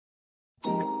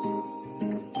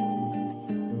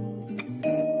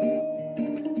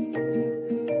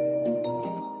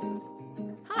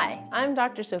I'm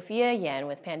Dr. Sophia Yan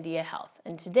with Pandia Health,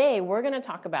 and today we're going to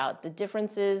talk about the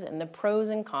differences and the pros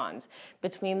and cons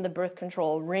between the birth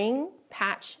control ring,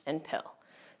 patch, and pill.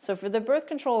 So for the birth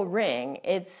control ring,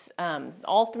 it's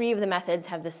all three of the methods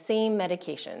have the same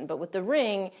medication, but with the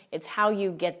ring, it's how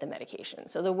you get the medication.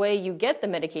 So the way you get the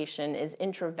medication is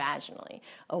intravaginally.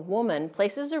 A woman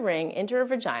places a ring into her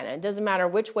vagina. It doesn't matter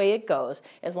which way it goes,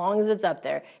 as long as it's up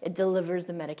there, it delivers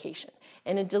the medication.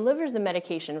 And it delivers the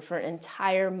medication for an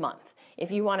entire month. If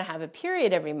you want to have a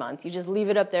period every month, you just leave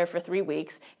it up there for 3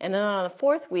 weeks, and then on the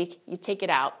 4th week, you take it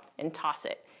out and toss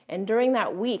it. And during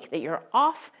that week that you're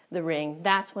off the ring,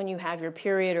 that's when you have your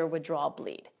period or withdrawal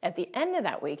bleed. At the end of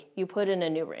that week, you put in a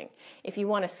new ring. If you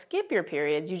want to skip your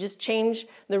periods, you just change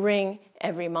the ring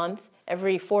every month,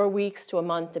 every 4 weeks to a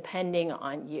month, depending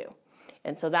on you.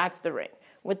 And so that's the ring.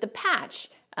 With the patch,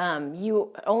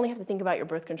 you only have to think about your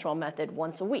birth control method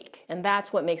once a week, and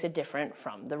that's what makes it different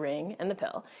from the ring and the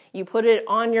pill. You put it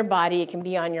on your body. It can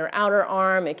be on your outer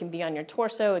arm, it can be on your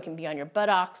torso, it can be on your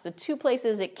buttocks. The two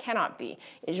places it cannot be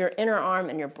is your inner arm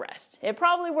and your breast. It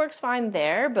probably works fine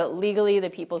there, but legally the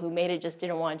people who made it just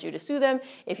didn't want you to sue them.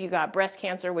 If you got breast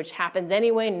cancer, which happens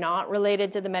anyway, not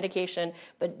related to the medication,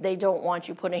 but they don't want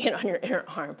you putting it on your inner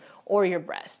arm or your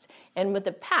breast. And with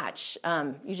the patch,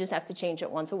 you just have to change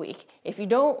it once a week. If you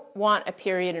don't want a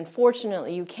period,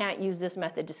 unfortunately, you can't use this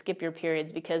method to skip your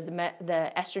periods because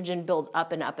the estrogen builds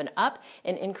up and up and up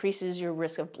and increases your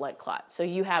risk of blood clot. So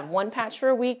you have one patch for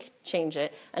a week, change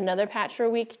it, another patch for a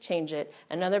week, change it,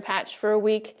 another patch for a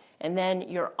week, and then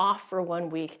you're off for 1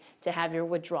 week to have your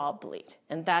withdrawal bleed.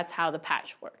 And that's how the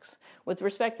patch works. With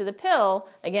respect to the pill,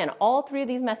 again, all three of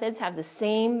these methods have the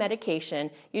same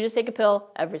medication. You just take a pill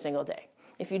every single day.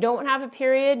 If you don't have a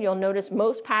period, you'll notice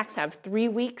most packs have 3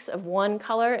 weeks of one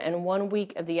color and 1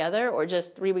 week of the other, or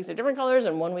just 3 weeks of different colors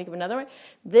and 1 week of another one.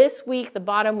 This week, the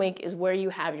bottom week, is where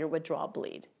you have your withdrawal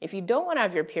bleed. If you don't want to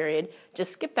have your period,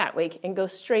 just skip that week and go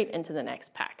straight into the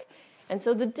next pack. And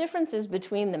so the differences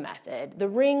between the method, the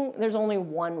ring, there's only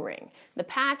one ring. The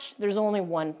patch, there's only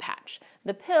one patch.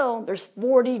 The pill, there's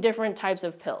 40 different types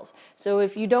of pills. So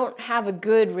if you don't have a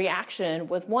good reaction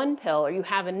with one pill or you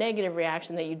have a negative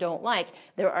reaction that you don't like,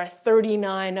 there are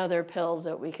 39 other pills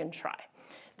that we can try.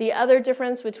 The other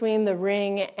difference between the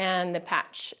ring and the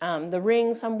patch, the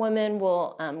ring, some women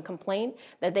will complain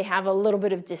that they have a little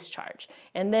bit of discharge.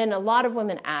 And then a lot of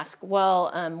women ask,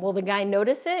 well, will the guy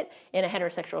notice it in a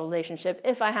heterosexual relationship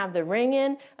if I have the ring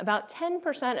in? About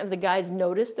 10% of the guys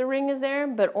notice the ring is there,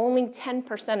 but only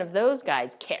 10% of those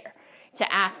guys care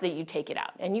to ask that you take it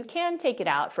out. And you can take it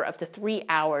out for up to 3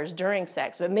 hours during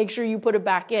sex, but make sure you put it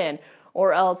back in,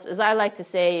 or else, as I like to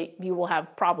say, you will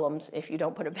have problems if you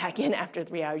don't put it back in after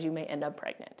 3 hours. You may end up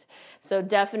pregnant. So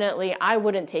definitely, I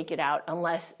wouldn't take it out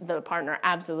unless the partner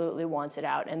absolutely wants it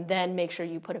out, and then make sure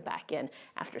you put it back in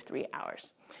after 3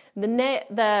 hours.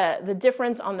 The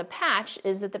difference on the patch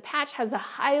is that the patch has a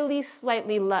higher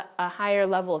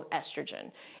level of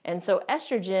estrogen. And so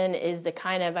estrogen is the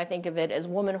kind of, I think of it as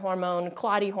woman hormone,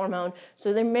 clotty hormone.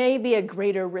 So there may be a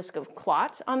greater risk of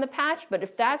clot on the patch, but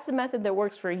if that's the method that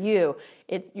works for you,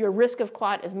 your risk of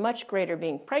clot is much greater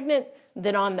being pregnant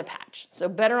than on the patch. So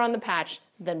better on the patch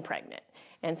than pregnant.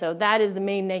 And so that is the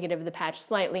main negative of the patch,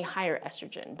 slightly higher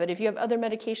estrogen. But if you have other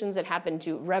medications that happen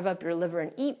to rev up your liver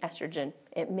and eat estrogen,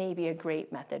 it may be a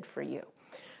great method for you.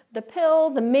 The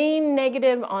pill, the main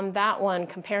negative on that one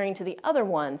comparing to the other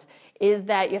ones is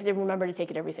that you have to remember to take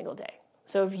it every single day.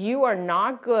 So if you are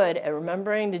not good at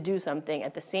remembering to do something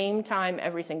at the same time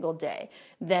every single day,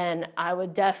 then I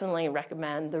would definitely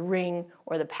recommend the ring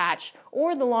or the patch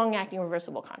or the long-acting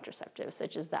reversible contraceptives,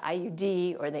 such as the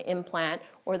IUD or the implant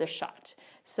or the shot.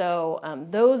 So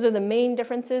those are the main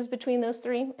differences between those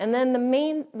three. And then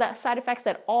the side effects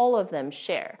that all of them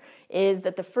share is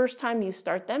that the first time you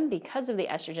start them, because of the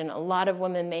estrogen, a lot of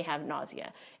women may have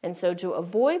nausea. And so to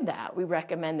avoid that, we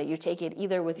recommend that you take it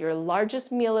either with your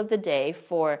largest meal of the day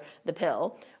for the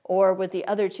pill or with the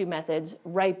other two methods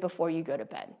right before you go to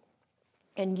bed.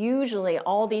 And usually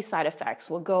all these side effects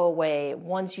will go away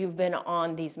once you've been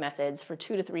on these methods for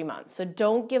 2 to 3 months. So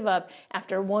don't give up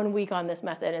after 1 week on this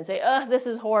method and say, oh, this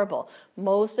is horrible.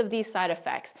 Most of these side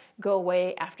effects go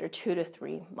away after 2 to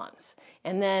 3 months.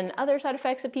 And then other side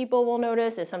effects that people will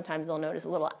notice is sometimes they'll notice a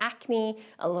little acne,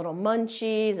 a little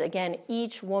munchies. Again,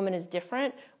 each woman is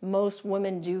different. Most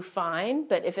women do fine,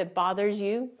 but if it bothers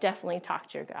you, definitely talk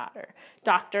to your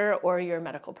doctor or your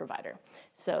medical provider.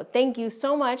 So thank you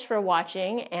so much for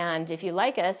watching, and if you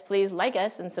like us, please like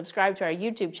us and subscribe to our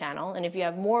YouTube channel. And if you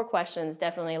have more questions,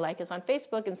 definitely like us on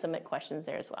Facebook and submit questions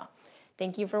there as well.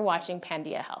 Thank you for watching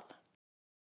Pandia Health.